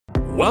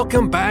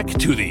Welcome back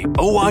to the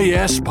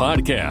OIS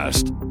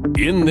podcast.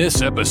 In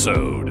this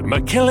episode,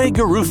 Michele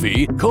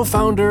Garuffi,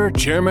 co-founder,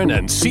 chairman,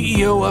 and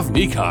CEO of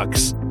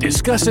Nicox,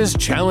 discusses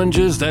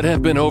challenges that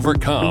have been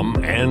overcome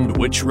and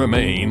which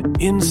remain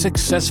in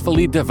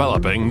successfully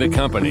developing the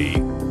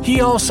company.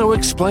 He also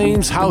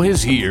explains how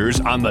his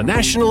years on the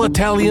national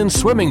Italian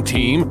swimming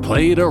team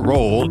played a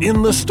role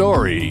in the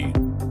story.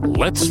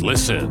 Let's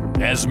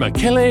listen as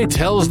Michele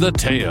tells the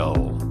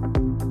tale.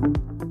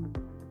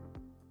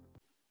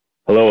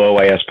 Hello,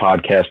 OIS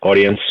podcast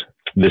audience.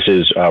 This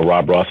is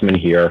Rob Rothman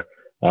here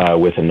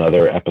with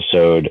another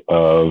episode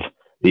of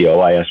the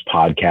OIS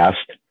podcast.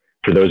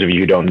 For those of you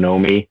who don't know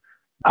me,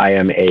 I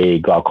am a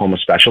glaucoma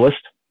specialist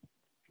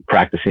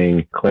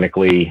practicing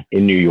clinically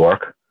in New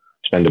York.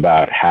 Spend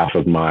about half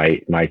of my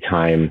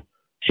time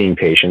seeing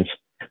patients.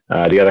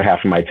 The other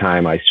half of my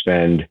time I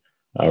spend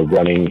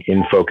running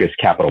InFocus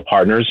Capital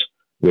Partners,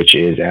 which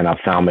is an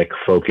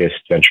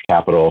ophthalmic-focused venture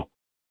capital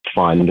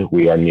fund.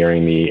 We are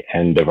nearing the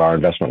end of our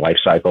investment life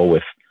cycle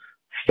with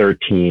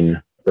 13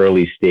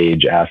 early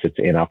stage assets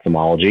in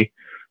ophthalmology.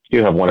 We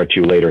do have one or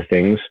two later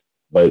things,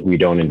 but we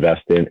don't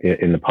invest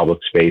in the public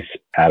space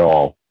at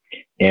all.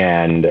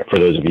 And for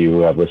those of you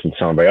who have listened to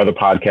some of my other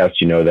podcasts,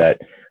 you know that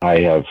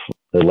I have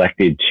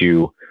elected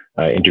to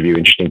interview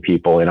interesting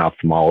people in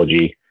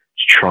ophthalmology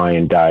to try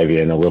and dive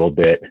in a little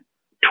bit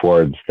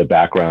towards the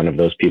background of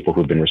those people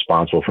who've been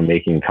responsible for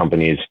making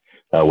companies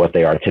what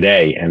they are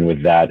today. And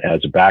with that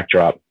as a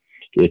backdrop,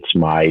 it's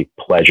my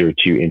pleasure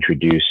to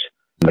introduce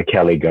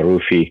Michele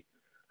Garuffi,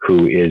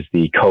 who is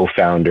the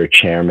co-founder,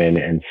 chairman,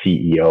 and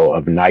CEO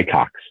of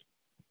Nicox.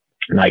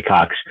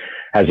 Nicox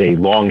has a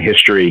long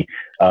history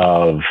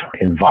of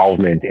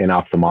involvement in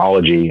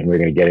ophthalmology, and we're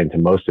going to get into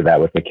most of that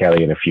with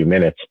Michele in a few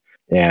minutes.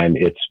 And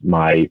it's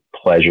my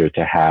pleasure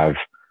to have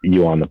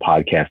you on the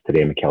podcast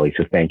today, Michele.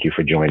 So thank you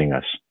for joining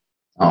us.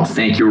 Oh,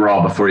 thank you,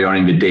 Rob, for your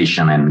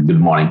invitation, and good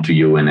morning to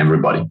you and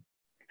everybody.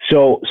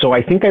 So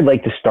I think I'd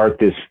like to start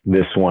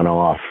this one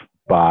off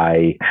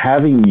by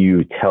having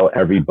you tell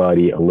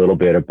everybody a little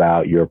bit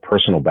about your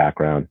personal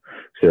background.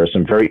 So there are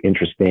some very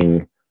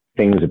interesting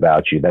things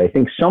about you that I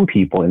think some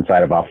people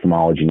inside of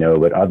ophthalmology know,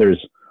 but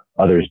others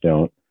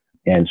don't.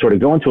 And sort of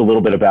go into a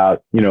little bit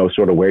about,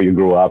 sort of where you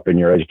grew up and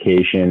your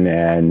education,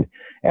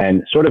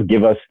 and sort of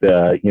give us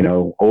the,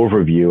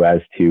 overview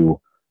as to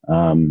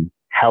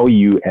how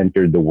you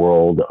entered the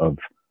world of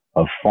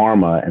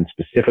pharma, and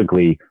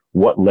specifically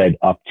what led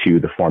up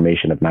to the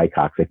formation of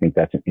Nicox. I think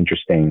that's an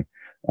interesting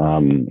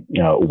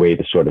way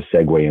to sort of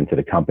segue into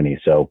the company.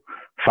 So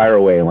fire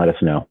away and let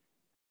us know.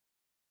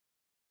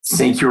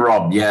 Thank you,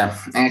 Rob. Yeah,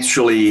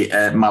 actually,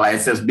 my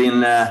life has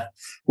been,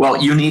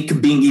 unique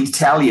being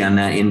Italian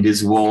in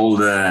this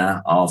world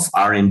of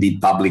R&D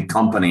public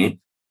company.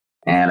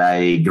 And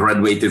I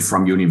graduated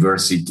from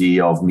University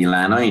of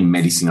Milano in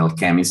medicinal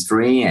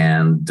chemistry.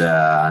 And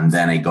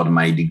then I got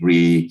my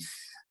degree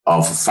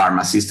of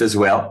pharmacist as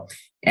well.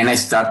 And I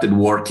started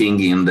working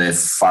in the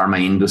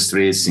pharma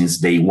industry since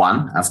day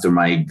one after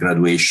my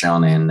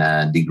graduation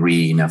and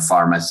degree in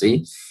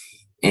pharmacy,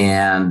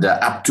 and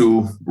up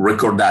to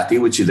Recordati,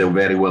 which is a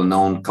very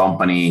well-known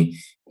company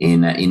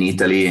in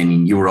Italy and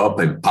in Europe,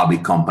 a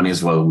public company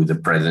as well with a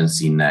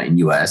presence in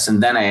US.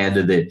 And then I had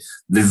the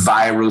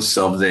virus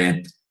of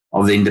the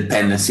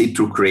independency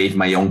to create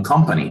my own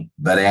company.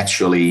 But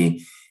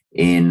actually,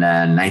 in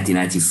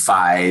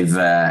 1995,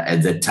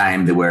 at the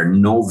time, there were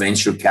no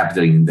venture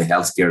capital in the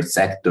healthcare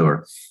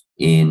sector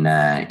in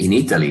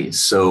Italy.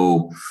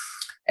 So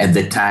at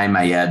the time,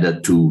 I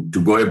had to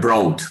go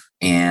abroad.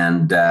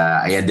 And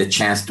I had the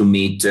chance to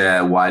meet,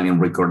 while in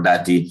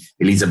Recordati,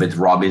 Elizabeth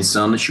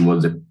Robinson. She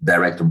was the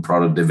director of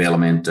product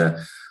development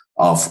of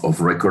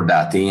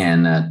Recordati.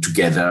 And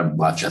together,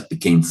 just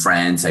became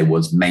friends. I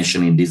was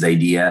mentioning this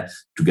idea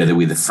together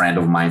with a friend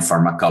of mine,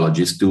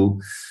 pharmacologist,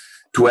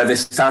 to have a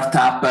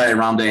startup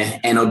around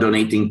the anode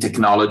donating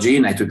technology,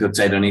 nitric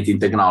oxide donating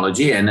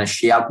technology. And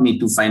she helped me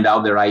to find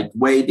out the right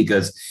way,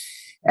 because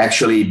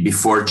actually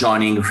before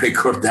joining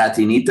Recordati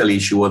in Italy,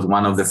 she was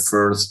one of the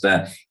first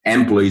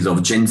employees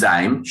of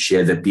Genzyme. She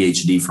had a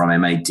PhD from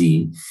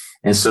MIT.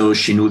 And so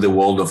she knew the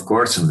world, of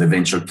course, of the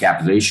venture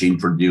capital. She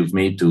introduced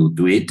me to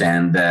it.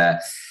 And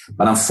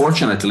but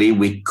unfortunately,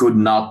 we could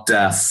not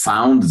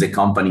found the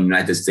company in the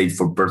United States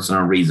for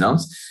personal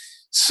reasons.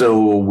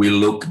 So we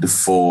looked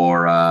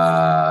for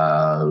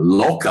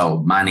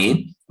local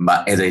money.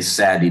 But as I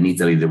said, in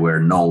Italy, there were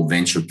no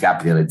venture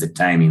capital at the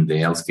time in the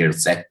healthcare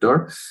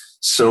sector.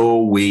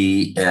 So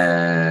we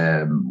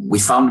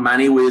found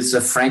money with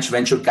French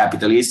venture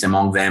capitalists,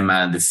 among them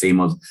the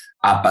famous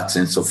Apax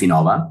and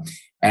Sofinnova.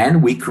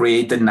 And we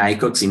created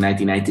Nicox in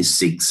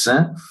 1996.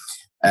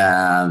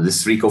 The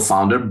three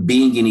co-founders,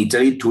 being in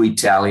Italy, 2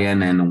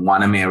 Italian and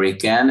 1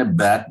 American,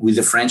 but with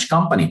a French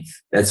company.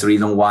 That's the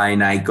reason why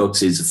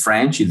Nicox is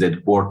French. It's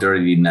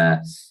headquartered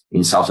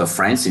in south of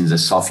France, in the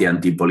Sophia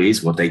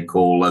Antipolis, what they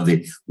call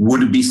the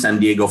would-be San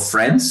Diego of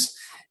France.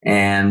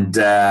 And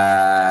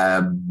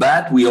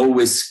but we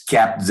always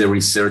kept the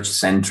research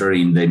center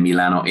in the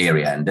Milano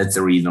area, and that's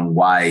the reason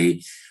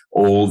why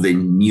all the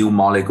new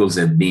molecules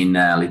have been,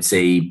 let's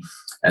say,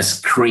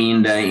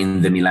 screened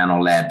in the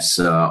Milano labs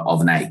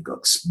of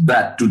Nycox.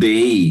 But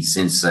today,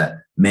 since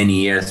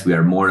many years, we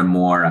are more and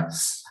more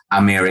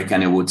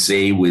American, I would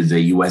say, with the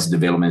U.S.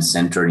 Development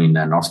Center in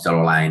North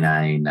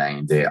Carolina in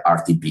the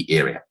RTP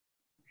area.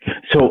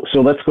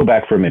 So let's go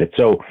back for a minute.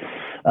 So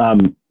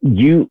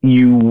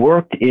you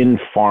worked in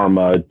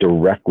pharma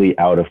directly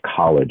out of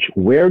college.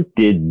 Where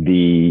did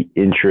the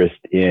interest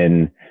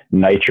in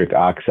nitric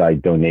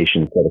oxide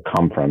donation sort of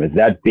come from? Is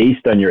that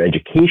based on your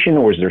education,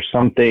 or is there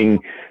something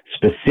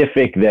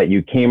specific that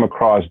you came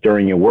across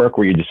during your work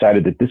where you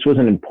decided that this was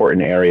an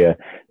important area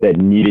that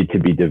needed to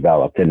be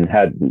developed and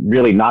had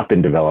really not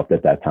been developed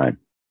at that time?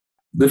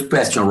 Good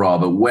question,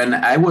 Rob. When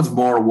I was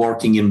more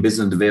working in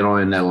business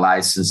development,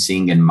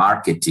 licensing and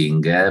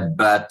marketing,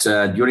 but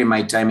during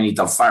my time in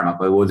Italpharma,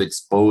 I was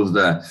exposed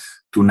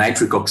to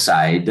nitric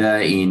oxide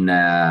in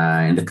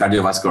the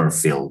cardiovascular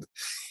field.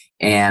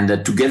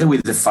 And together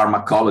with the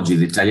pharmacology,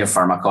 the Italian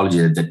pharmacology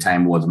at the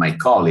time was my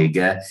colleague,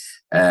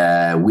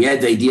 we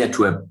had the idea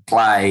to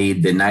apply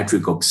the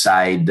nitric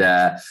oxide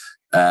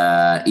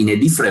in a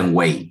different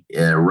way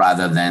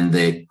rather than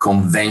the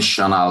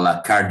conventional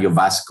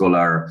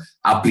cardiovascular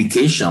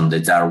application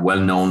that are well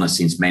known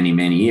since many,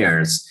 many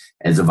years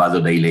as a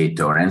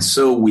vasodilator. And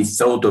so we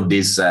thought of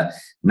this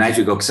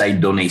nitric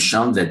oxide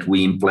donation that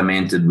we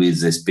implemented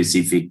with a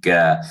specific,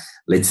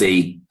 let's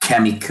say,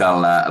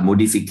 chemical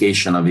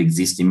modification of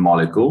existing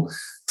molecule,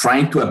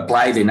 trying to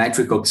apply the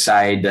nitric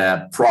oxide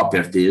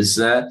properties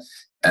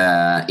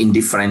in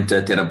different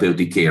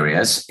therapeutic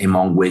areas,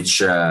 among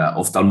which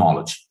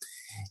ophthalmology.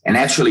 And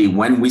actually,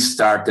 when we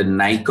started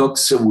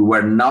Nycox, we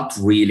were not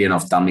really an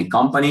ophthalmic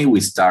company.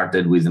 We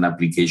started with an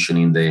application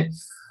in the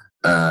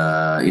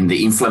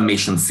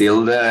inflammation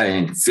field,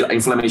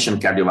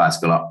 inflammation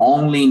cardiovascular.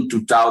 Only in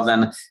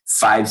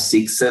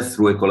 2005-06,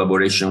 through a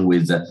collaboration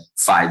with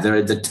Pfizer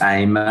at the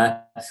time,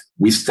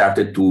 we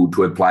started to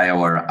apply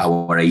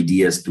our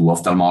ideas to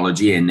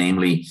ophthalmology, and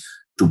namely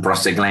to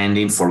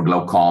prostaglandin for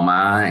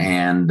glaucoma.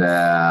 And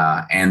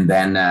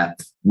then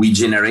we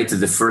generated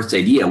the first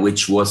idea,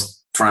 which was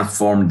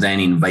transformed then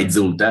in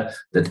Vyzulta,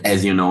 that,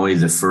 as you know, is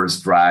the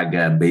first drug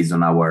based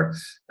on our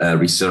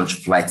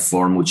research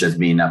platform, which has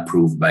been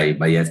approved by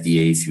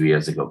FDA a few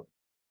years ago.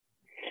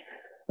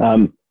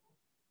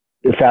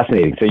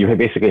 Fascinating. So you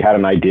basically had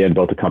an idea and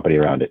built a company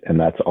around it, and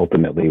that's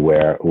ultimately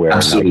where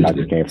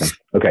Nycox came from.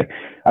 Okay,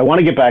 I want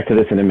to get back to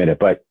this in a minute,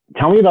 but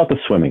tell me about the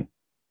swimming,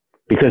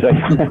 because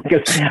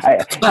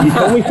you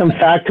told me some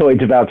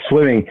factoids about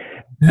swimming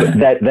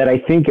that I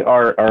think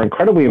are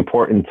incredibly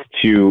important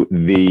to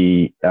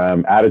the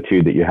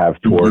attitude that you have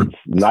towards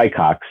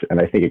Nycox,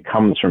 and I think it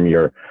comes from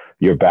your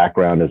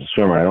background as a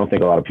swimmer. I don't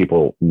think a lot of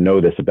people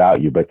know this about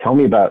you, but tell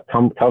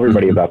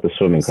everybody about the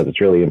swimming, because it's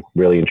really,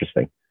 really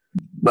interesting.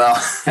 Well,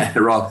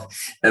 Rob,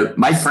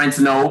 my friends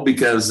know,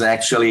 because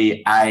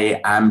actually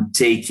I'm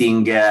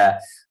taking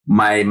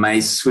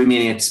my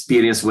swimming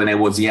experience when I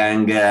was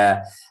young.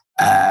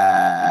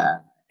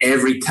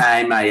 Every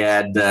time I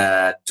had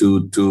to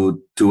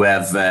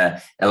have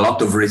a lot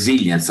of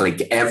resilience,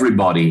 like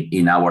everybody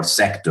in our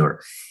sector.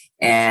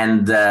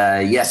 And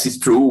yes, it's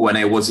true. When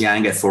I was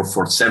young,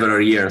 for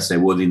several years, I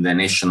was in the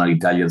national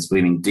Italian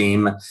swimming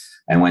team.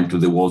 I went to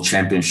the World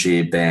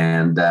Championship,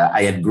 and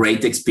I had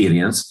great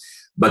experience,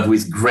 but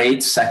with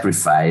great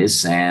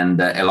sacrifice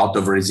and a lot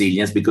of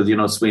resilience, because, you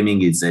know,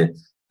 swimming is a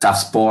tough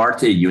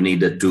sport. You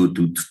need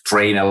to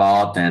train a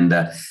lot,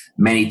 and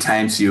many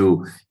times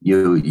you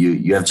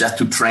have just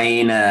to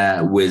train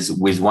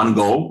with one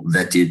goal,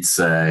 that it's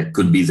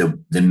could be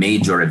the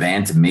major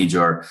event,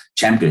 major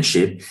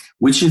championship,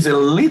 which is a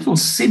little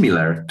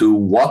similar to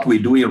what we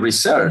do in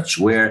research,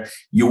 where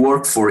you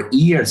work for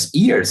years,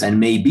 and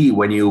maybe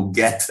when you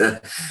get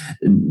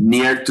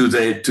near to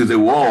the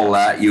wall,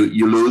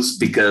 you lose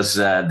because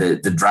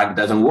the drug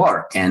doesn't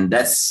work, and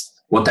that's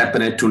what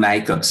happened to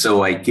Nycox.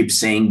 So I keep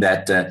saying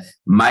that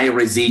my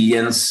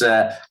resilience,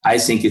 I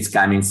think it's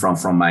coming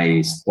from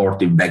my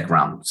sportive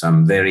background. So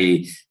I'm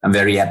very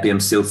happy. I'm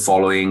still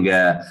following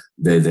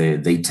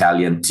the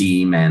Italian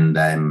team, and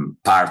I'm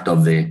part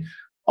of the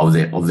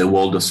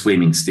world of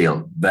swimming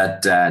still.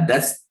 But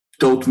that's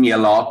taught me a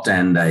lot,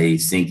 and I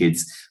think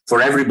it's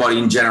for everybody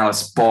in general.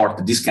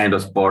 Sport, this kind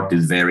of sport,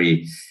 is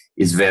very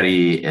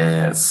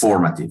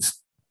formative.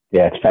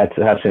 Yeah, it's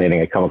fascinating.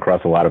 I come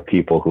across a lot of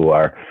people who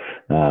are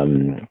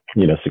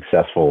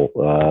successful,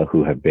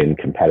 who have been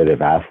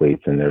competitive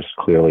athletes, and there's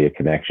clearly a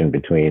connection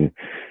between,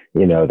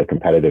 the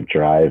competitive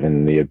drive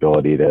and the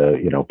ability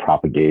to,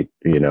 propagate,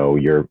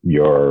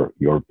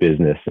 your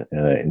business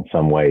in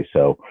some way.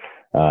 So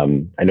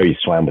I know you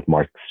swam with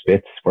Mark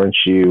Spitz, weren't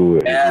you?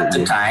 At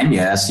the time,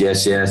 yes.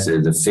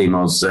 The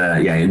famous,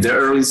 in the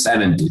early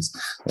 70s.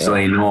 Yeah. So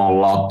I know a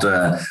lot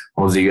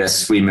of the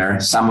US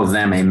swimmers. Some of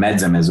them, I met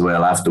them as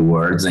well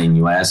afterwards in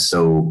US.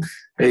 So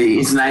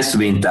it's nice to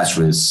be in touch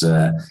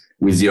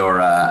with your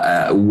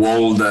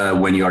world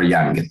when you're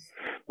young.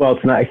 Well,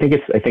 it's not. I think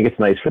it's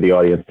nice for the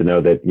audience to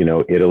know that,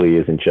 Italy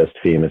isn't just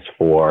famous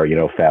for,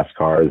 fast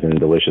cars and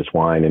delicious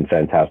wine and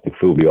fantastic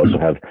food. We also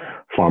have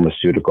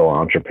pharmaceutical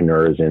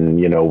entrepreneurs and,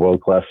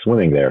 world-class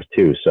swimming there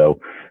too. So,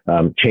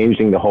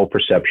 changing the whole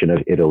perception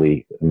of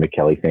Italy,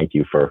 Michele, thank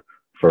you for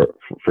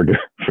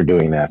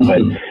doing that.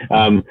 But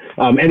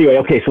anyway,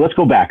 okay, so let's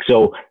go back.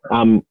 So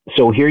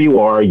here you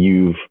are.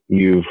 You've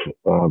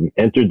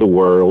entered the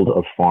world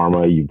of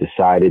pharma. You've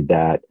decided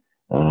that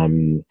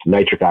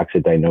nitric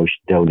oxide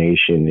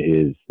donation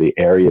is the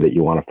area that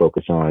you want to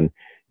focus on.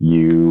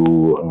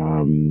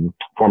 You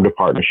formed a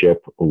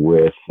partnership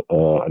with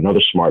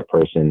another smart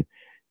person.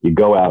 You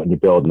go out and you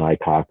build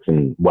Nicox,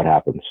 and what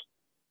happens?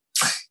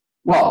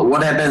 Well,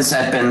 what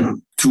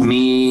happened to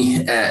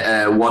me,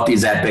 what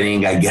is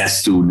happening, I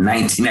guess, to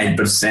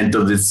 99%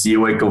 of the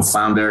CEO and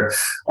co-founder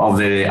of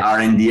the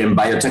R&D and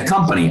biotech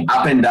company.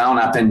 Up and down,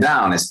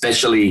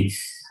 especially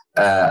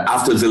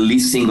after the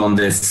listing on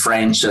the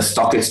French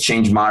stock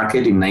exchange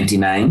market in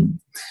 1999.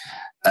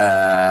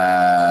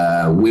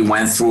 We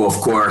went through,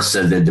 of course,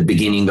 the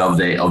beginning of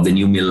the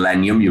new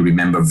millennium. You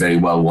remember very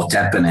well what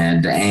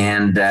happened.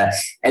 And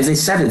as I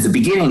said at the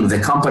beginning, the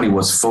company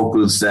was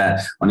focused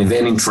on a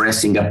very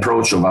interesting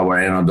approach of our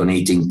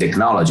aerodonating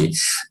technology.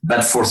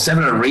 But for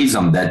several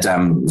reasons that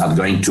I'm not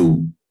going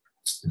to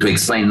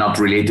explain, not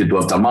related to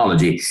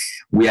ophthalmology,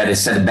 we had a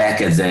setback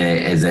as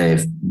a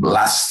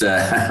last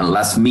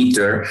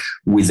meter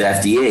with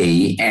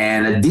FDA,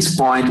 and at this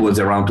point was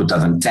around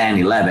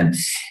 2010-11.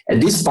 At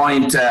this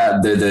point,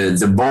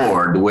 the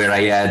board, where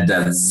I had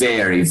a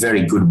very,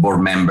 very good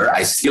board member,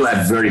 I still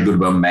have very good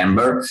board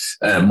member.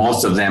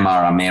 Most of them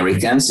are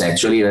Americans,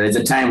 actually. At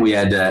the time, we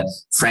had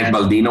Frank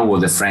Baldino,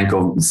 was a friend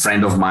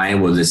of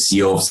mine, was the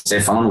CEO of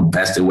Cephalon, who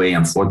passed away,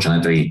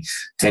 unfortunately,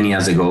 10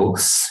 years ago.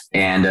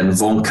 And then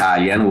Von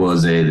Kalian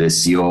was the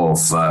CEO of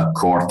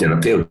Core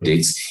Therapeutics.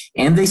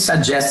 And they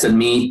suggested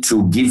me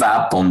to give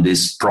up on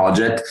this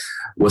project.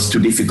 Was too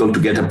difficult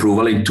to get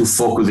approval and to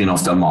focus in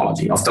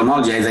ophthalmology.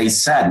 Ophthalmology, as I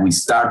said, we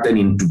started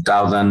in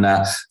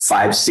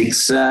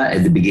 2005-06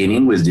 at the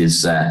beginning with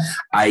these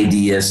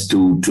ideas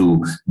to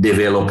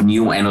develop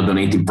new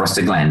anode-donating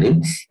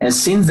prostaglandin. And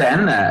since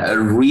then,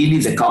 really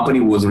the company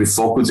was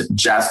refocused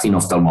just in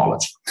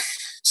ophthalmology.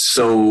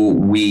 So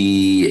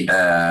we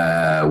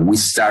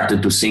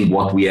started to think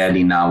what we had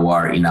in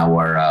our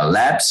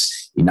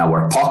labs, in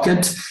our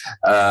pocket.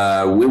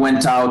 We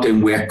went out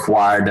and we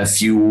acquired a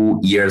few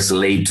years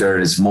later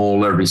a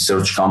smaller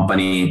research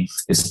company,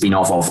 a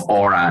spin-off of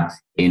Aura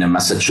in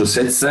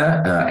Massachusetts,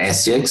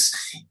 Essex,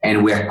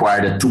 and we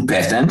acquired 2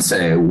 patents.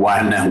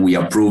 One we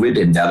approved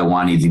and the other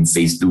one is in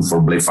phase 2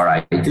 for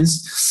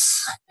blepharitis.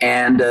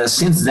 And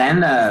since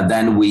then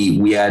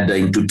we had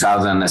in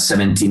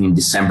 2017 in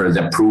December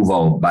the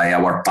approval by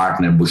our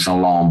partner Bausch +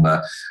 Lomb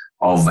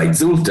of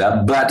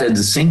Vyzulta, but at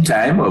the same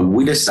time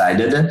we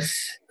decided,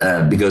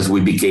 because we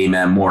became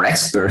more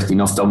expert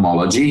in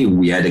ophthalmology,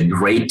 we had a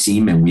great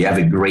team, and we have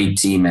a great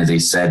team, as I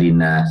said,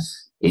 in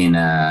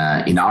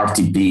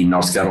RTP,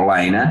 North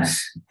Carolina,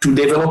 to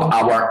develop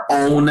our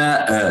own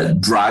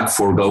drug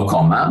for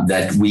glaucoma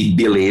that we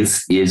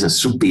believe is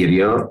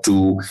superior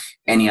to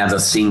any other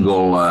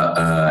single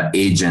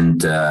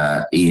agent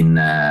on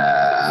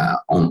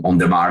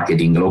the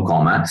market in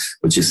glaucoma,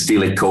 which is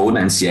still a code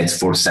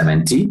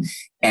NCX470.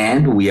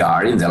 And we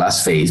are in the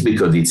last phase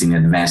because it's in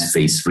advanced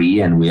phase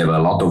 3, and we have a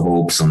lot of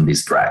hopes on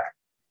this track.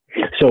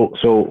 So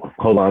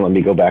hold on, let me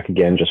go back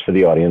again just for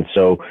the audience.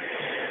 So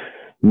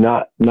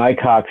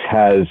Nicox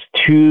has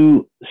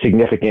 2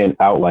 significant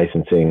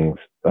out-licensings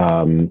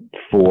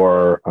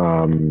for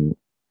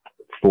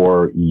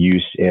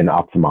use in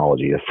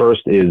ophthalmology. The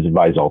first is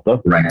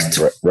Vyzulta, right?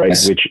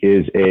 Yes. Which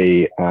is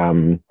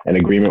an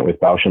agreement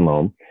with Bausch +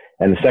 Lomb,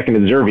 and the second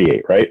is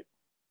Zerviate, right?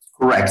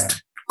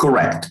 Correct.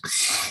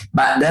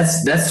 But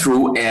that's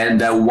true.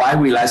 And why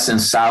we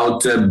license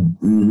out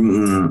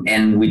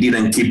and we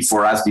didn't keep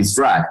for us this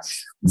drug?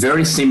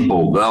 Very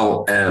simple.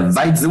 Well,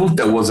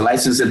 Vyzulta was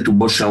licensed to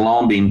Bausch +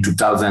 Lomb in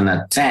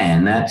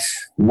 2010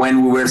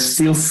 when we were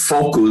still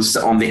focused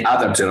on the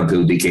other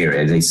therapeutic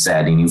areas, as I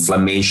said, in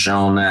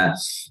inflammation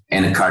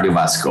and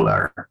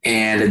cardiovascular.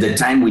 And at the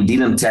time, we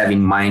didn't have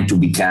in mind to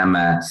become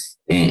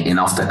an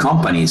ophtha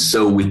company,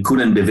 so we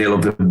couldn't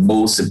develop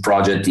both a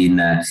project in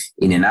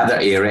another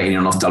area and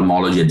in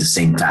ophthalmology at the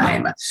same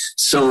time.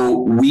 So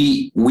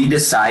we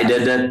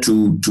decided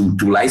to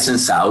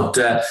license out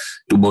to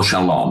Bausch +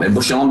 Lomb, and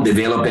Bausch + Lomb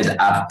developed it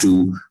up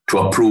to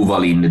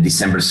approval in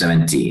December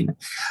 17.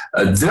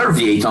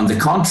 Zerviate, on the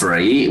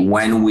contrary,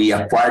 when we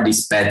acquired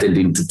this patent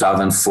in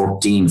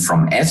 2014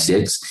 from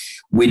Essex,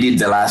 we did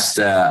the last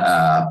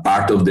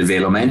part of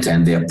development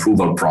and the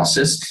approval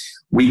process.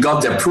 We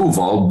got the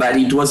approval, but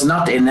it was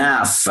not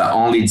enough,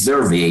 only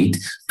Zerviate,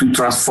 to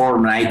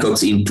transform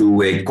Nicox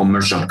into a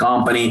commercial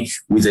company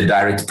with a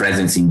direct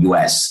presence in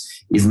US.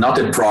 It's not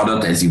a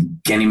product, as you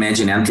can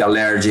imagine,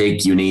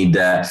 anti-allergic. You need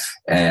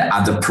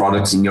other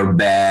products in your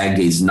bag.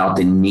 It's not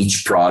a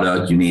niche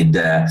product. You need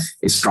a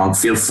strong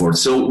field force.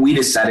 So we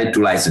decided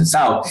to license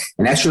out.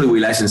 And actually, we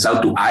licensed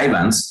out to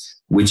Ivans,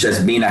 which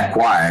has been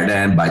acquired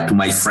to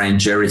my friend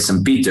Jerry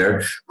St.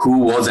 Peter, who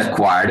was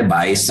acquired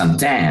by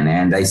Santen.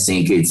 And I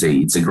think it's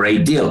a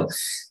great deal.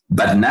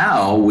 But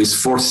now with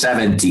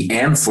 470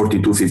 and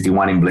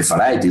 4251 in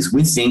blepharitis,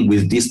 we think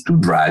with these two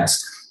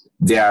drugs,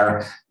 they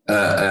are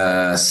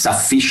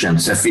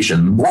sufficient,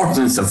 more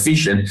than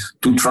sufficient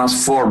to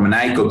transform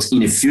Nycox in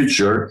the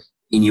future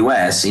in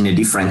US in a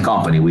different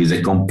company with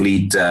a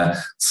complete,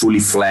 fully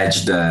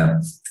fledged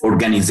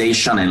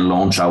organization and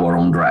launch our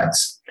own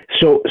drugs.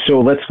 So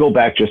let's go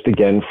back just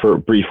again for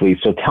briefly.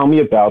 So tell me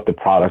about the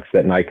products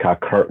that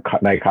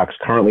Nycox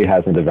currently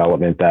has in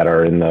development that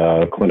are in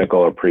the clinical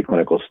or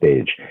preclinical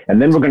stage.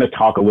 And then we're going to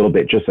talk a little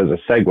bit, just as a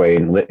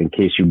segue, in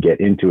case you get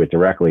into it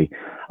directly,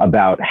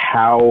 about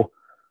how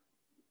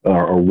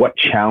or what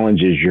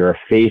challenges you're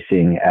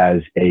facing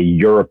as a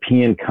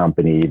European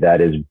company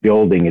that is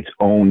building its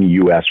own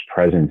U.S.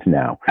 presence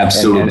now.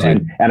 Absolutely.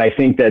 And I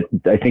think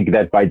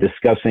that by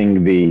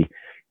discussing the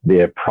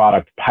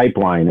product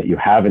pipeline that you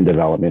have in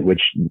development,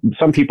 which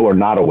some people are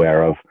not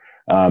aware of,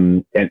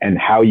 and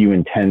how you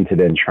intend to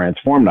then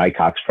transform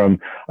Nycox from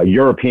a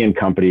European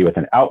company with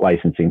an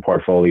out-licensing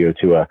portfolio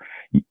to a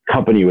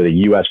company with a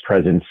U.S.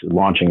 presence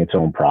launching its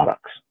own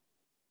products.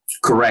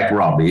 Correct,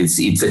 Rob.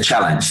 It's a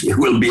challenge. It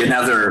will be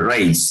another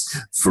race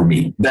for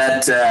me.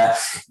 But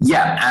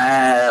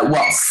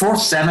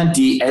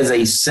 470, as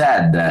I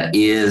said,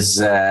 is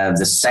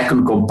the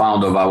second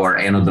compound of our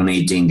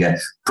ano-donating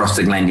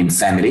prostaglandin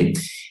family.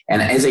 And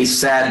as I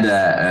said,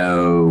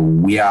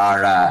 we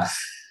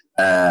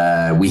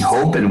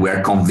hope and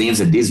we're convinced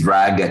that this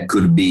drug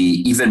could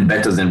be even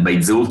better than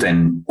Byzuulta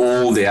and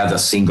all the other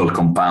single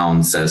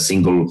compounds,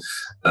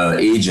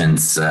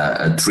 agents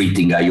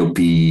treating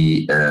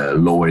IOP,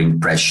 lowering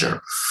pressure.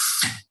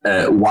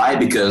 Why?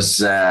 Because,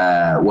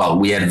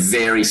 we had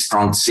very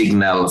strong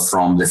signal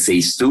from the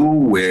phase 2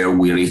 where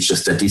we reached a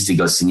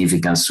statistical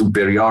significant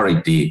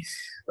superiority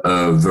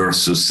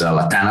versus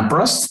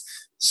latanoprost.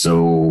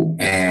 So,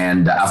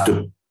 and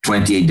after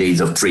 28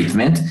 days of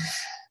treatment,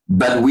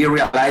 but we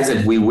realized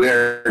that we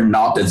were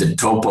not at the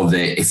top of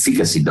the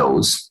efficacy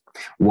dose,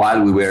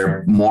 while we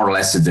were more or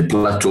less at the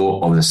plateau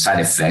of the side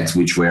effects,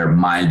 which were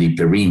mild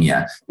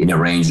hyperemia in a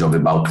range of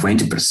about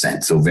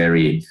 20%. So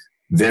very,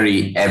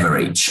 very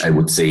average, I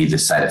would say, the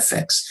side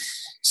effects.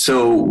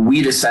 So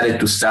we decided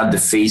to start the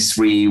phase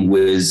 3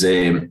 with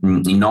an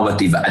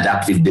innovative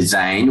adaptive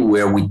design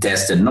where we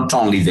tested not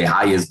only the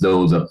highest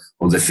dose of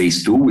the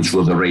phase 2, which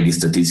was already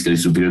statistically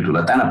superior to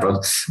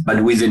latanoprost,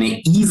 but with an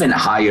even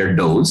higher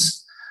dose,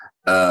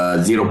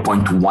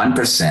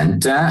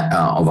 0.1%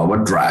 of our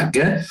drug,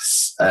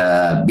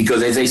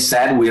 because as I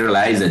said, we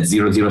realized at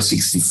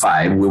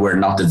 0.065, we were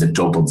not at the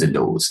top of the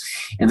dose.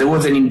 And there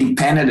was an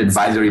independent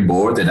advisory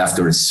board that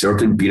after a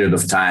certain period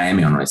of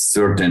time, on a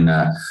certain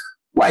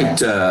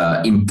quite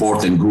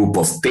important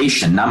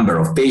number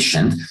of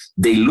patients,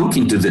 they look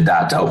into the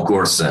data, of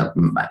course,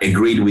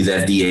 agreed with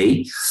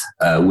FDA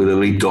with a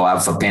little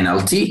alpha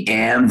penalty,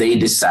 and they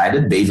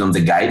decided based on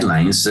the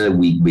guidelines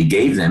we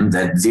gave them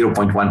that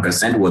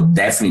 0.1% was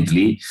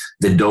definitely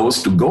the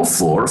dose to go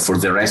for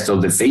the rest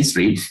of the phase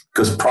 3,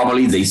 because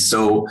probably they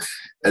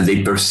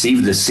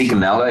perceived the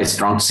signal, a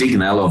strong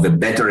signal of a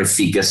better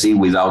efficacy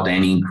without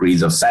any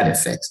increase of side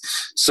effects.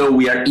 So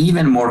we are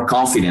even more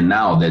confident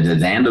now that at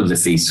the end of the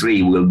phase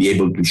 3, we'll be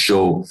able to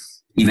show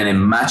even a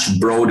much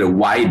broader,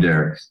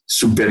 wider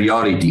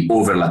superiority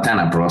over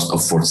latanoprost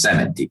of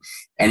 470.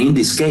 And in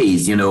this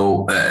case, we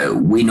know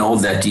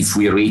that if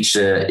we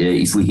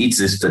hit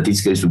the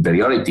statistical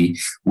superiority,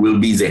 we'll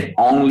be the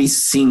only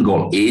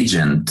single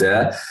agent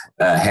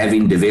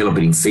having developed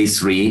in phase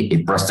 3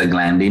 a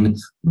prostaglandin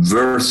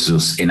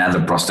versus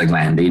another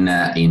prostaglandin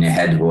in a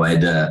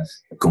head-to-head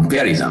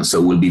comparison. So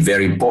it will be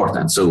very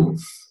important. So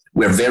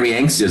we're very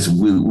anxious.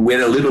 We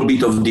had a little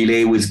bit of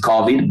delay with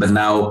COVID, but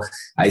now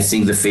I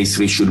think the phase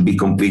 3 should be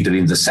completed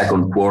in the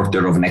second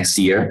quarter of next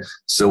year.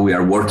 So we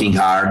are working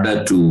hard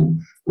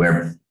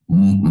we're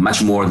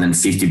much more than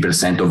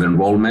 50% of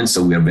enrollment.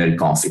 So we are very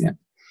confident.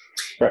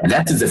 Right. And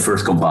that is the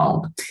first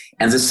compound.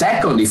 And the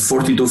second is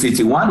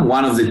 4251,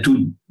 one of the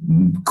two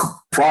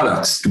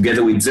products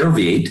together with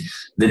Zerviate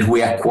that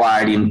we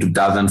acquired in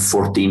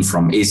 2014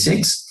 from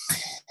ASICS.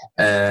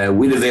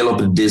 We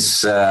developed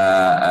this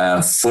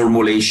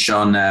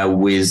formulation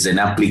with an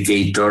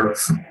applicator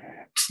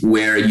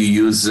where you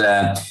use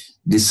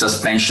this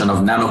suspension of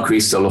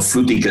nanocrystal of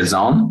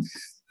fluticasone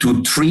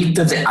to treat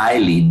the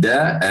eyelid,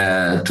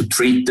 to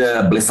treat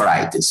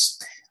blepharitis,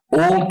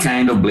 all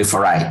kind of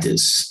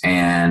blepharitis.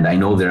 And I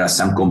know there are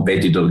some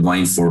competitors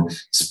going for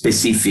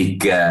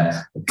specific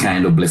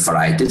kind of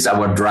blepharitis.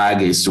 Our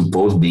drug is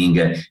supposed being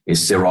a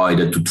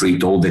steroid to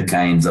treat all the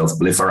kinds of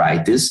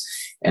blepharitis,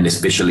 and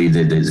especially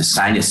the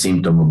sinus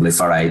symptom of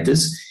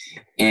blepharitis.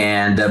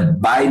 And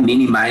by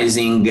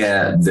minimizing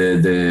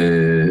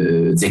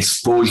the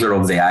exposure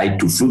of the eye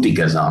to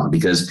fluticasone,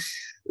 because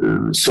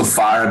so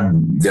far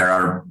there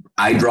are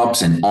eye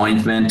drops and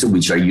ointment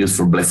which are used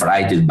for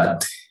blepharitis,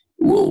 but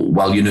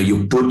well,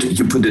 you put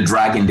the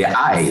drug in the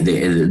eye.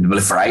 The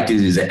blepharitis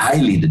is an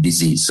eyelid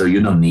disease, so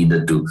you don't need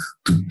to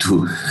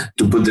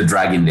put the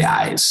drug in the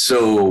eye.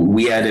 So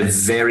we had a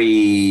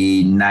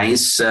very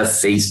nice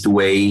phase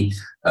 2A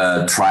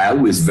trial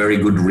with very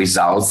good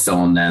results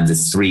on the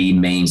three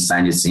main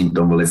signs and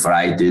symptoms of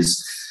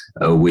blepharitis,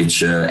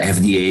 which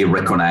FDA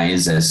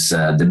recognized as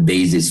the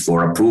basis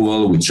for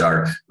approval, which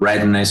are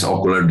redness,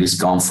 ocular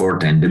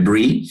discomfort, and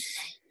debris.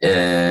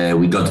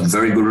 We got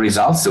very good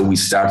results. So we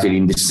started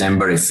in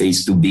December a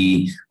phase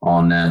 2B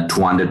on a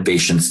 200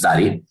 patient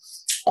study,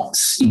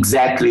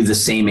 exactly the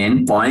same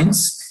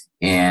endpoints.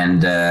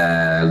 And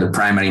the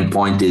primary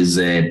endpoint is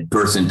a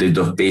percentage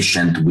of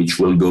patients which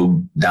will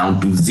go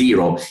down to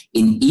 0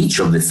 in each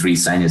of the three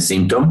signs and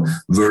symptoms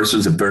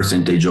versus a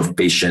percentage of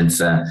patients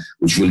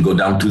which will go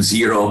down to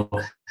 0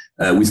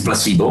 with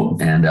placebo.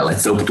 And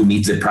let's hope to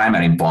meet the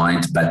primary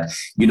endpoint. But,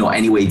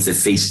 anyway, it's a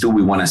phase 2.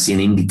 We want to see an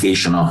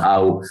indication of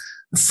how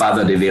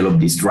further develop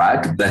this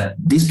drug. But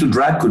these two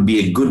drugs could be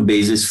a good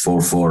basis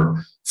for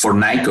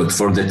Nycox,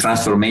 for the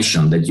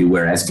transformation that you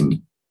were asking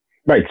me.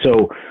 Right.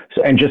 So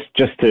and just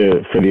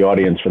for the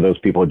audience, for those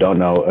people who don't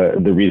know,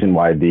 the reason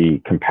why the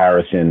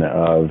comparison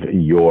of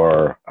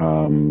your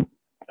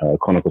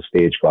clinical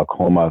stage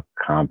glaucoma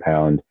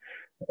compound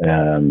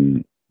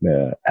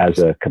as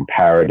a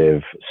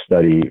comparative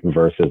study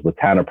versus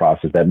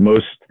latanoprost is that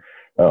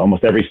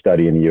almost every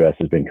study in the U.S.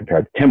 has been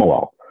compared to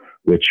timolol,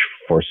 which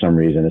for some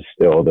reason is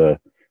still the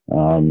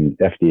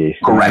FDA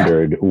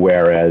standard, correct,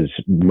 whereas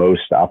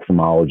most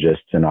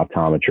ophthalmologists and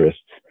optometrists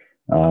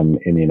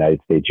in the United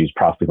States use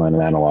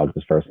prostaglandin analogs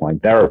as first-line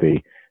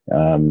therapy.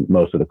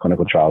 Most of the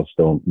clinical trials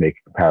still make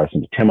a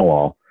comparison to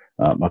timolol.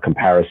 A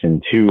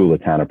comparison to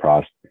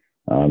latanoprost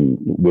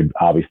would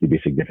obviously be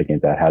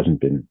significant. That hasn't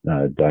been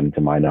done,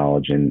 to my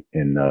knowledge, in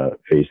the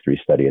phase 3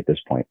 study at this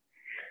point.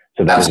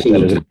 So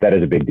that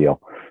is a big deal.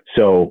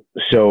 So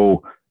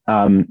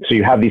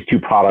you have these two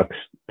products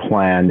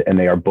planned, and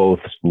they are both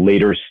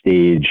later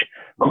stage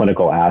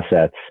clinical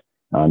assets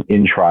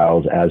in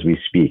trials as we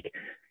speak.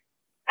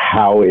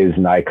 How is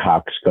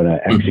Nycox going to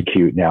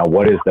execute now?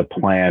 What is the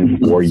plan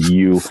for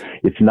you?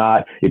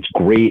 It's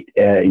great.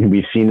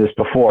 We've seen this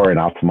before in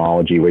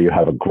ophthalmology where you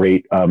have a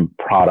great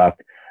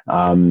product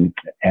and,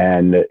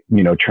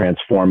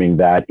 transforming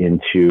that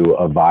into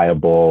a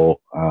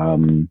viable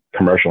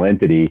commercial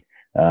entity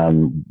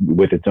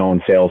with its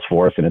own sales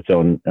force and its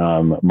own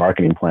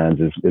marketing plans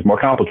is more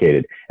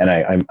complicated. And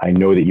I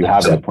know that you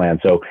have that plan.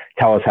 So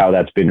tell us how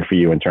that's been for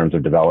you in terms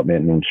of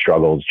development and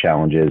struggles,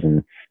 challenges,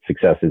 and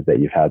successes that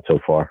you've had so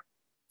far.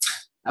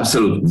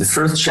 Absolutely. The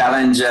first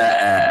challenge,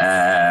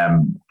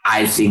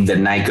 I think that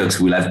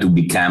Nycox will have to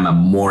become a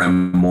more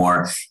and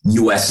more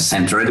US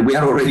centered. We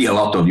are already a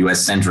lot of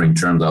US centered in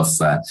terms of,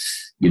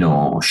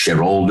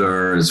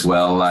 shareholder as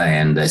well,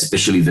 and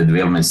especially the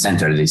development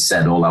center. They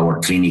said all our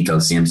clinical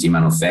CMC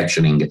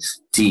manufacturing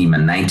team,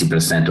 and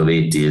 90% of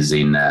it is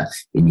in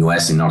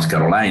US, in North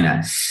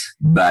Carolina.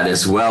 But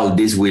as well,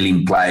 this will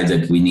imply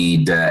that we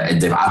need at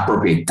the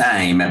appropriate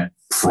time,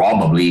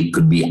 probably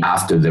could be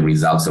after the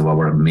results of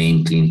our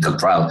main clinical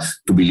trial,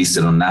 to be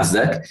listed on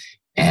NASDAQ,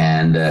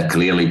 and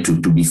clearly to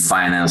be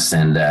financed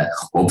and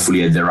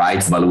hopefully at the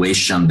right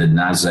valuation that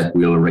NASDAQ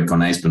will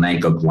recognize to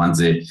Nycox once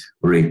the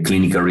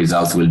clinical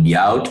results will be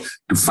out,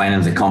 to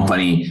finance the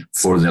company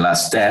for the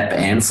last step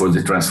and for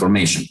the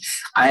transformation.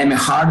 I am a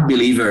hard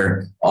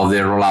believer of the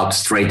rollout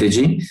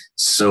strategy.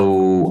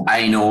 So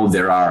I know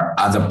there are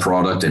other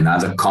products and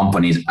other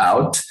companies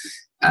out.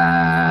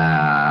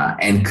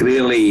 And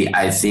clearly,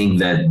 I think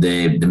that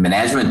the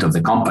management of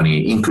the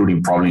company,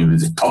 including probably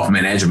with the top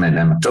management,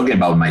 I'm talking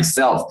about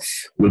myself,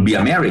 will be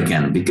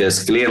American,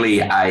 because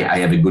clearly I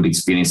have a good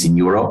experience in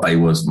Europe. I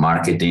was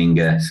marketing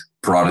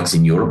products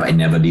in Europe. I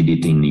never did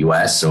it in the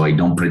US, so I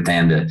don't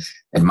pretend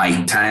at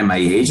my time, my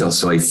age,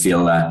 also I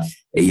feel a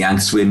young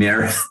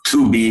swimmer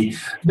to be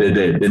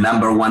the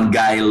number one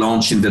guy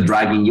launching the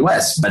drug in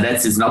US. But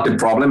that is not a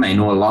problem. I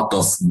know a lot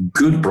of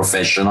good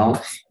professionals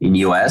in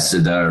US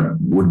that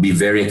would be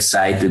very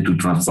excited to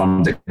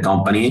transform the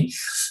company.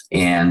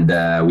 And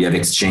we have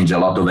exchanged a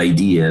lot of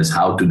ideas,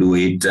 how to do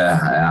it,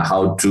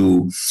 how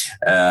to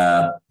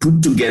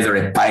put together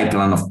a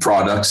pipeline of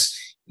products,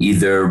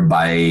 either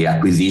by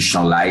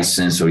acquisition,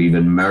 license, or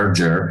even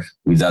merger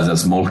with other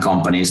small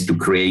companies to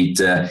create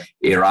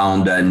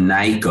around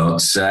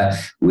Nycox,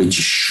 which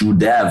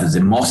should have the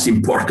most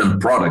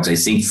important products. I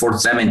think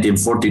 470 and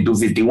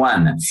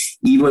 4251,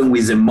 even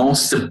with the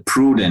most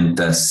prudent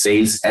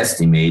sales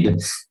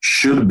estimate,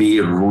 should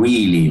be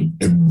really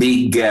a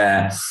big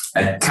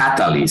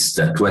catalyst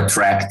to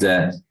attract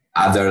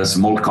other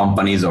small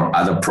companies or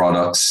other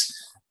products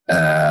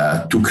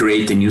to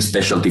create a new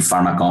specialty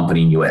pharma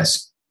company in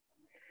US.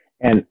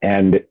 And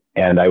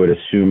I would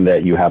assume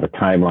that you have a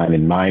timeline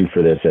in mind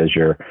for this as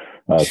your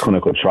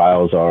clinical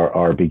trials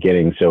are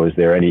beginning. So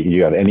do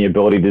you have any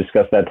ability to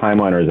discuss that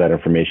timeline, or is that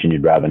information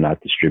you'd rather not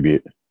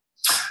distribute?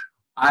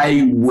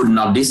 I would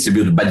not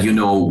distribute, but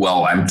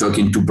I'm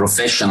talking to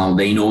professionals.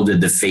 They know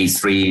that the phase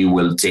 3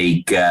 will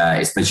take,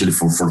 especially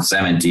for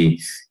 470,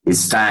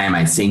 its time.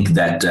 I think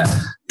that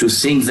to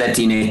think that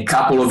in a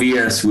couple of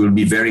years we'll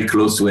be very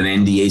close to an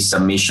NDA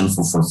submission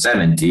for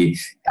 470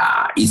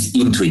 is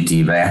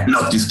intuitive. I am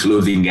not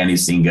disclosing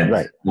anything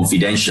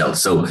confidential.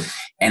 So,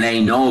 and I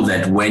know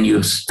that when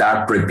you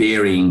start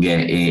preparing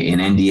an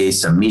NDA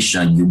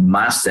submission, you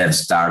must have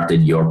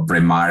started your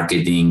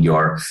pre-marketing,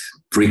 your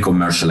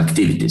pre-commercial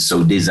activities.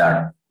 So these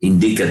are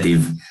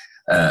indicative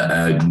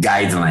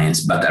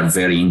guidelines, but are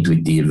very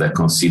intuitive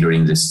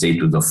considering the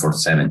status of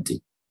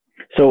 470.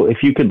 So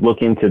if you could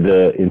look into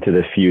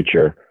the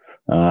future,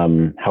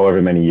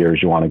 however many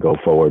years you want to go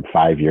forward,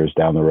 5 years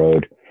down the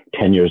road,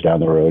 10 years down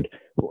the road,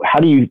 how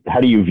do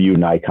you view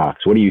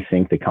Nicox? What do you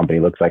think the company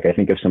looks like? I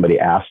think if somebody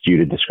asked you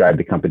to describe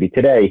the company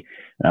today,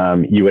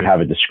 you would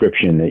have a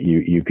description that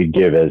you could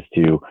give as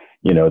to,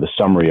 the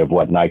summary of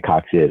what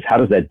Nicox is. How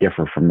does that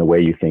differ from the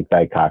way you think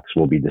Nicox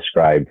will be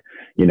described,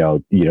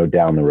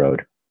 down the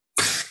road?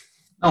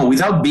 No,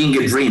 without being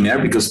a dreamer,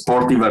 because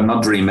sportive are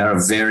not dreamer,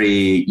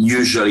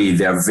 usually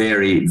they're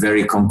very,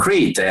 very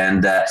concrete.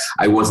 And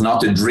I was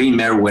not a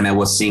dreamer when I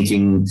was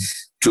thinking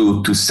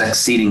to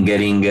succeed in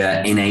getting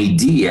an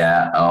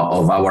idea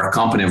of our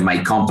company, of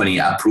my company,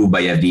 approved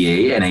by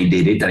FDA, and I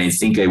did it. And I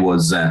think I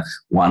was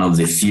one of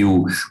the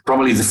few,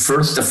 probably the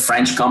first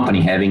French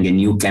company having a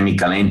new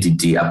chemical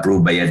entity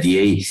approved by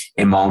FDA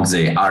among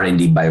the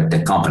R&D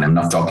biotech company. I'm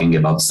not talking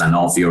about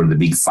Sanofi or the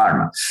big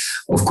pharma,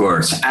 of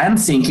course. I'm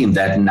thinking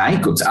that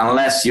Nicox,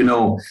 unless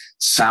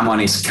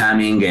someone is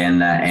coming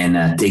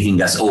and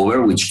taking us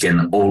over, which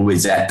can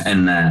always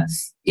happen.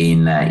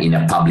 In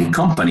a public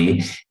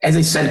company, as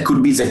I said,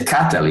 could be the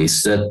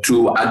catalyst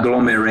to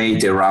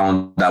agglomerate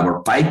around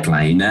our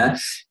pipeline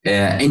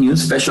a new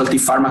specialty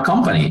pharma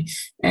company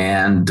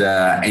and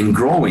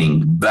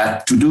growing.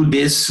 But to do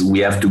this, we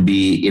have to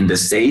be in the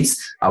States.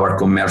 Our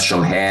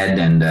commercial head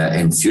and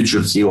future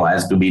CEO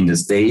has to be in the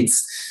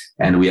States,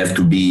 and we have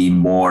to be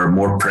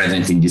more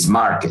present in this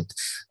market.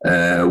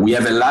 We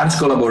have a large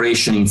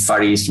collaboration in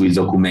Far East with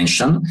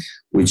Ocumension,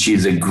 which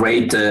is a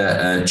great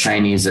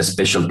Chinese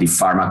specialty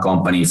pharma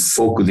company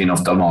focused in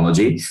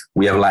ophthalmology.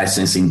 We have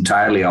licensed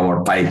entirely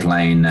our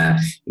pipeline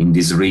in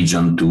this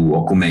region to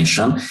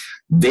Ocumension.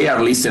 They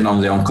are listed on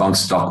the Hong Kong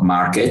stock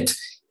market.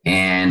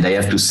 And I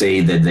have to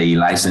say that they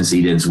licensed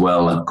it as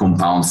well, a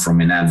compound from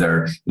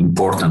another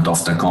important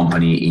ophthalmic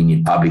company in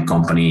a public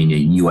company in the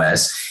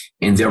US.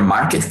 And their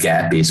market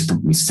cap is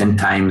 10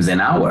 times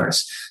than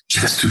ours,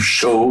 just to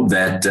show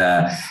that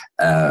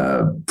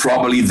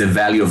probably the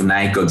value of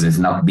Nicox has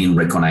not been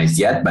recognized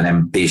yet, but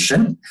I'm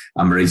patient,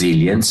 I'm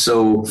resilient.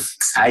 So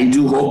I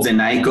do hope that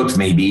Nicox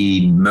may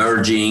be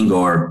merging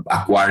or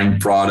acquiring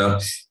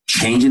product,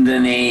 changing the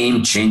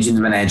name, changing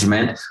the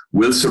management,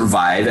 will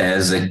survive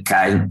as a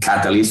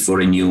catalyst for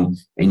a new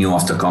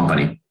ophthalmic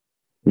company.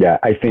 Yeah,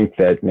 I think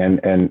that,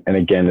 and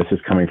again, this is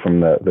coming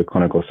from the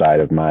clinical side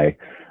of my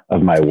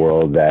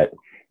world, that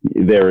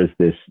there is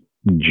this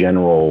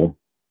general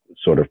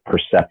sort of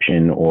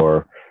perception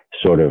or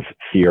sort of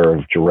fear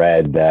of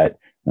dread that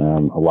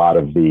a lot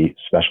of the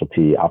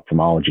specialty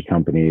ophthalmology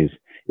companies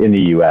in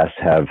the US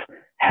have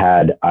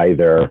had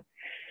either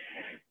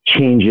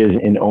changes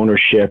in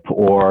ownership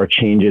or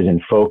changes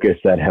in focus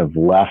that have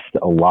left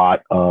a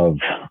lot of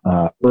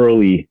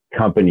early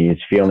companies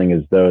feeling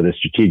as though the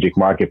strategic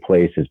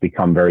marketplace has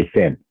become very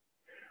thin,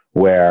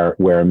 where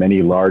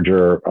many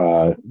larger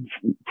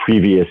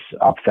previous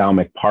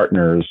ophthalmic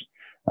partners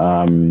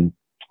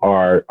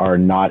are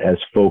not as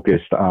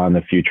focused on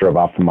the future of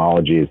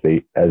ophthalmology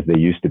as they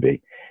used to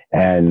be.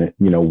 And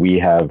we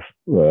have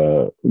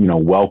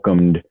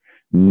welcomed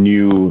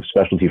new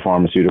specialty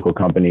pharmaceutical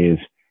companies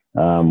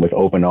with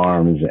open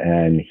arms,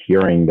 and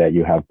hearing that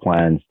you have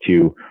plans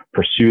to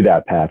pursue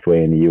that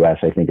pathway in the US,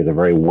 I think is a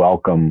very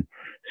welcome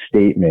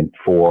statement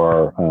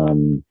for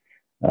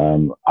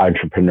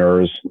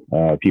entrepreneurs,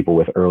 people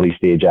with early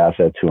stage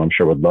assets who I'm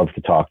sure would love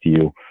to talk to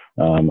you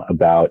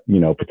about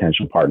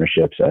potential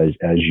partnerships as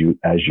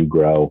you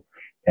grow.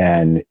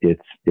 And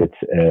it's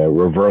a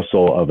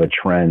reversal of a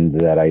trend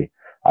that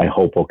I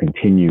hope will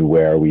continue,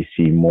 where we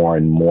see more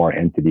and more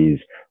entities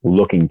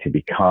looking to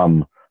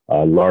become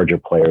larger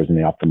players in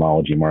the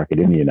ophthalmology market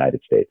in the United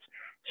States.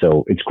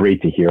 So it's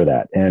great to hear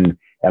that. And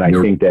I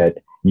think that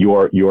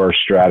your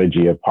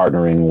strategy of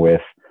partnering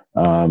with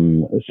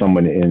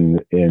someone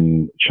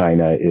in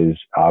China is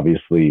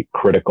obviously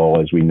critical,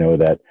 as we know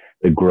that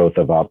the growth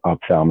of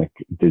ophthalmic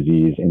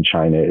disease in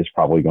China is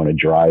probably going to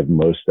drive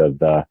most of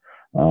the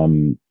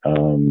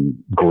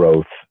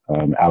growth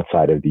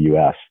outside of the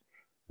U.S.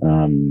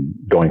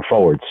 Going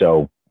forward.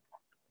 So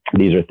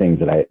these are things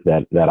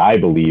that I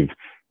believe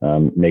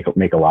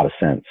make a lot of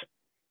sense.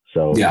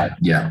 So yeah.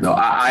 No,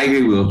 I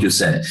agree with what you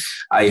said.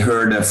 I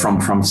heard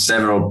from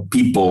several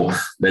people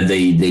that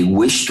they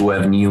wish to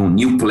have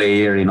new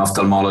player in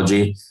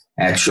ophthalmology,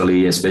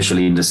 actually,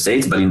 especially in the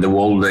States, but in the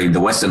world, in the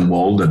Western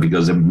world,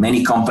 because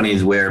many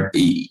companies were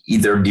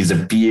either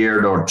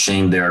disappeared or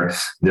changed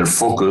their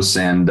focus.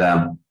 And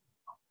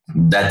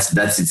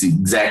That's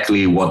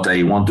exactly what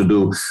I want to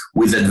do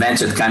with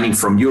Advanced coming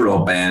from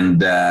Europe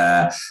and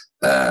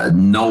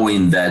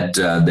knowing that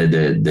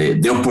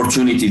the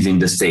opportunities in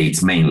the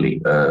States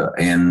mainly,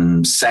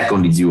 and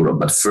second is Europe.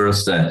 But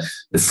first,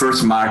 the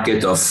first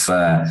market of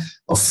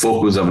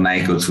focus of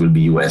Nycox will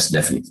be US,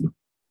 definitely.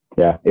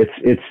 Yeah,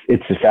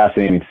 it's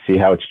fascinating to see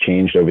how it's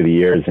changed over the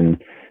years,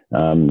 and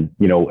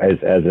as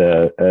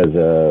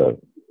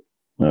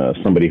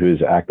somebody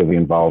who's actively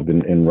involved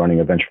in running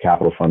a venture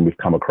capital fund, we've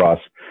come across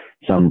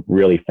some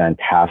really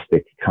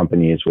fantastic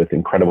companies with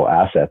incredible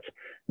assets.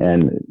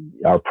 And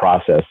our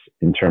process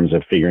in terms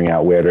of figuring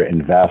out where to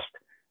invest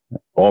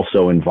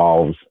also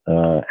involves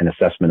an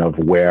assessment of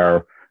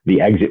where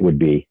the exit would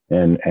be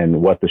and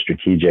what the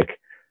strategic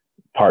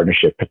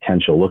partnership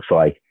potential looks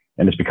like.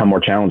 And it's become more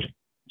challenging.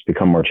 It's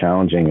become more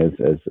challenging as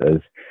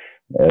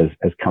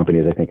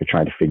companies, I think, are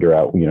trying to figure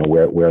out,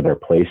 where their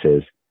place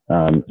is.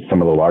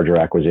 Some of the larger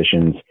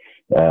acquisitions,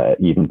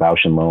 even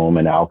Bausch & Lomb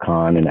and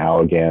Alcon and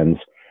Allergan's,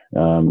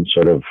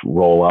 sort of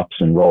roll ups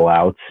and roll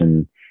outs,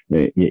 and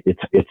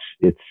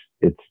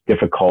it's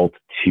difficult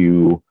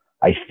to,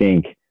 I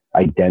think,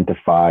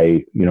 identify,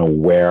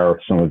 where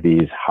some of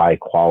these high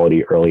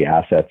quality early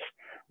assets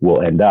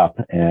will end up.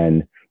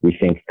 And we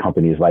think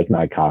companies like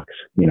Nycox,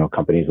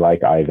 companies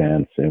like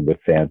Eyevance and with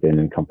Santen,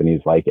 and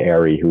companies like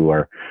Aerie, who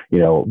are,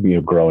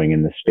 growing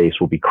in the space,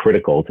 will be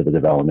critical to the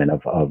development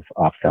of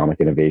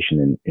ophthalmic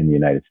innovation in the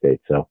United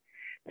States. So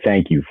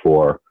thank you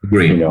for,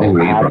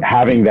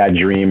 having that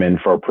dream and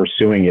for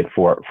pursuing it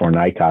for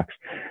Nycox.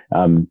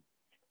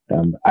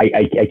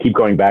 I keep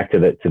going back to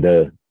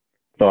the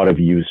thought of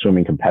you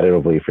swimming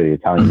competitively for the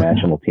Italian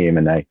national team.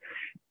 And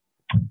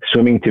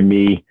swimming to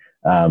me,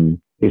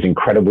 is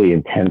incredibly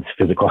intense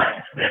physical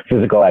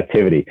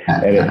activity.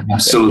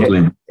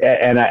 Absolutely.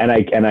 And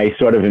I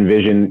sort of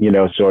envision,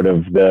 sort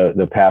of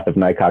the path of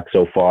Nycox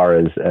so far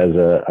as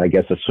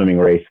a swimming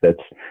race that's,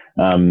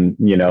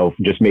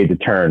 just made the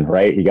turn,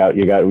 right? You got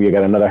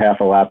another half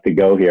a lap to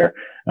go here.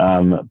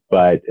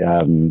 But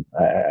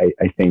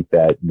I think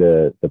that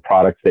the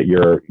products that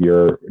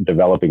you're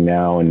developing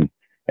now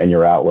and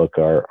your outlook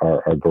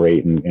are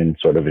great and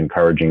sort of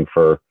encouraging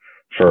for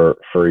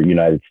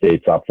United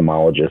States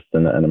ophthalmologists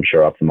and I'm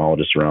sure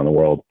ophthalmologists around the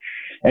world.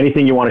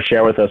 Anything you want to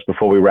share with us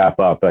before we wrap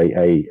up?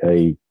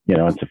 It's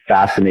a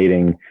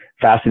fascinating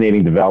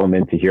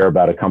development to hear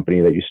about a company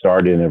that you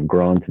started and have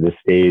grown to this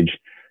stage.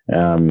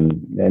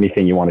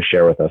 Anything you want to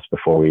share with us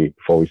before we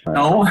sign?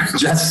 No, I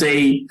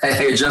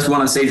just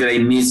want to say that I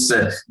miss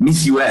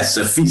US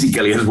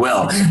physically as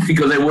well,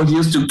 because I was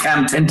used to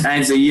come 10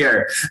 times a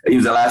year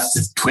in the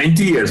last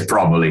 20 years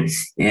probably,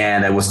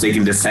 and I was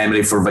taking the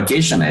family for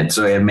vacation. And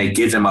so I had my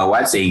kids and my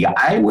wife saying,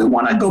 I will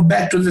want to go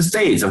back to the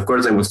States. Of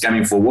course, I was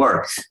coming for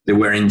work. They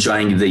were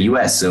enjoying the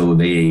US, so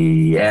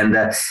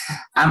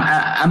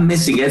I'm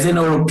missing, as an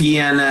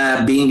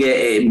European, being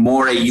a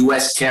more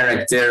US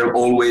character,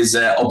 always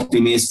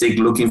optimistic,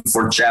 looking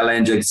for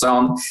challenge and so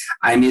on.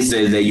 I miss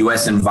the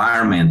US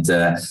environment,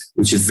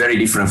 which is very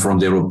different from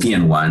the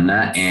European one.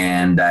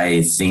 And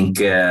I think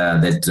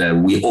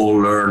that we all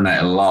learn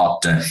a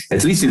lot,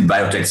 at least in the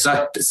biotech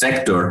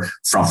sector,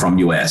 from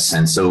US.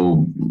 And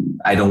so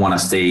I don't want to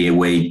stay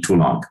away too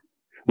long.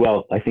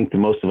 Well, I think the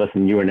most of us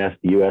in the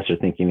U.S. are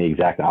thinking the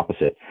exact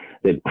opposite,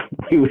 that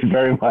we would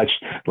very much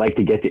like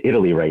to get to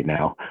Italy right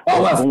now,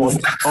 almost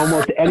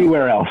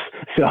anywhere else.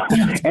 So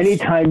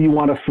anytime you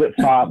want to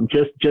flip-flop,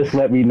 just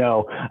let me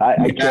know.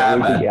 I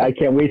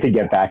can't wait to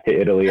get back to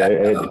Italy.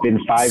 It's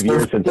been 5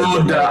 years since I've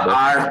been there.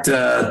 Art,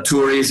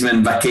 tourism,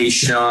 and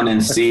vacation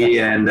and sea,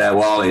 and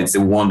it's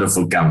a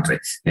wonderful country,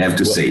 I have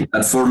to say.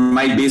 But for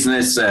my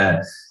business,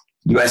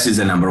 U.S. is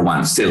the number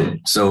one still.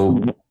 So.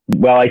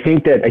 Well, I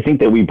think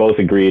that we both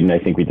agreed, and I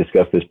think we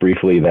discussed this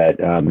briefly,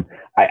 that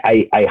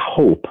I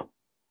hope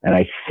and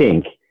I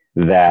think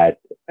that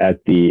at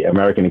the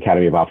American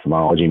Academy of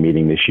Ophthalmology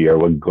meeting this year,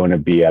 we're going to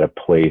be at a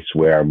place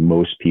where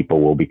most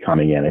people will be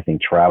coming in. I think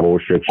travel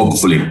restrictions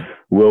hopefully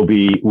will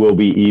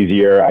be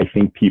easier. I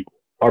think people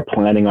are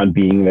planning on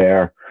being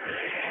there.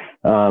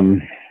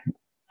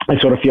 I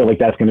sort of feel like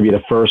that's going to be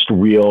the first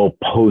real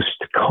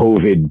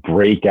post-COVID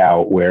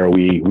breakout where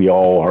we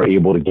all are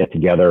able to get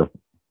together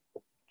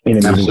in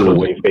a meaningful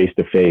way, face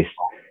to face,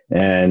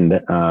 and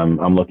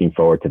I'm looking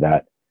forward to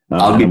that.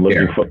 I'm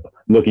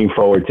looking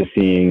forward to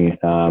seeing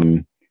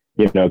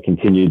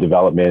continued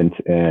development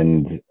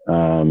and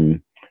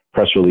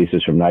press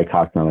releases from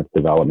Nycox on its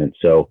development.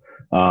 So,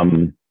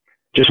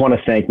 just want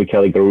to thank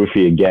Michele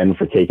Garuffi again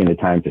for taking the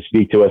time to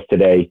speak to us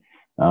today.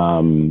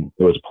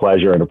 It was a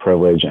pleasure and a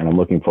privilege, and I'm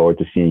looking forward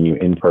to seeing you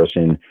in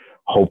person,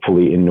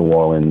 hopefully in New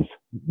Orleans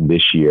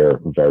this year.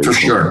 Very soon.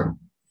 Sure.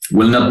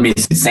 Will not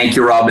miss it. Thank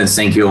you, Rob, and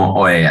thank you,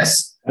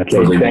 OIS.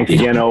 Okay, thanks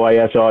again,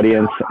 OIS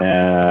audience.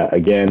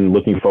 Again,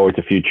 looking forward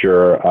to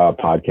future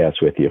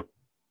podcasts with you.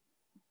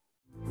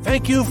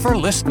 Thank you for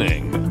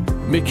listening.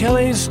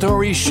 Michele's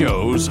story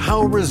shows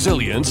how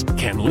resilience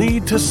can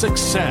lead to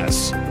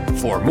success.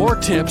 For more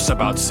tips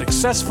about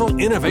successful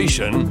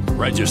innovation,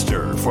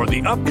 register for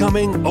the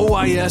upcoming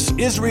OIS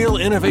Israel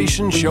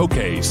Innovation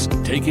Showcase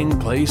taking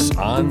place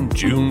on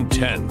June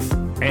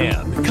 10th.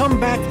 And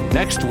come back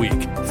next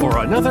week for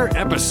another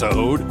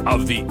episode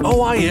of the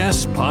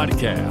OIS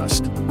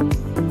Podcast.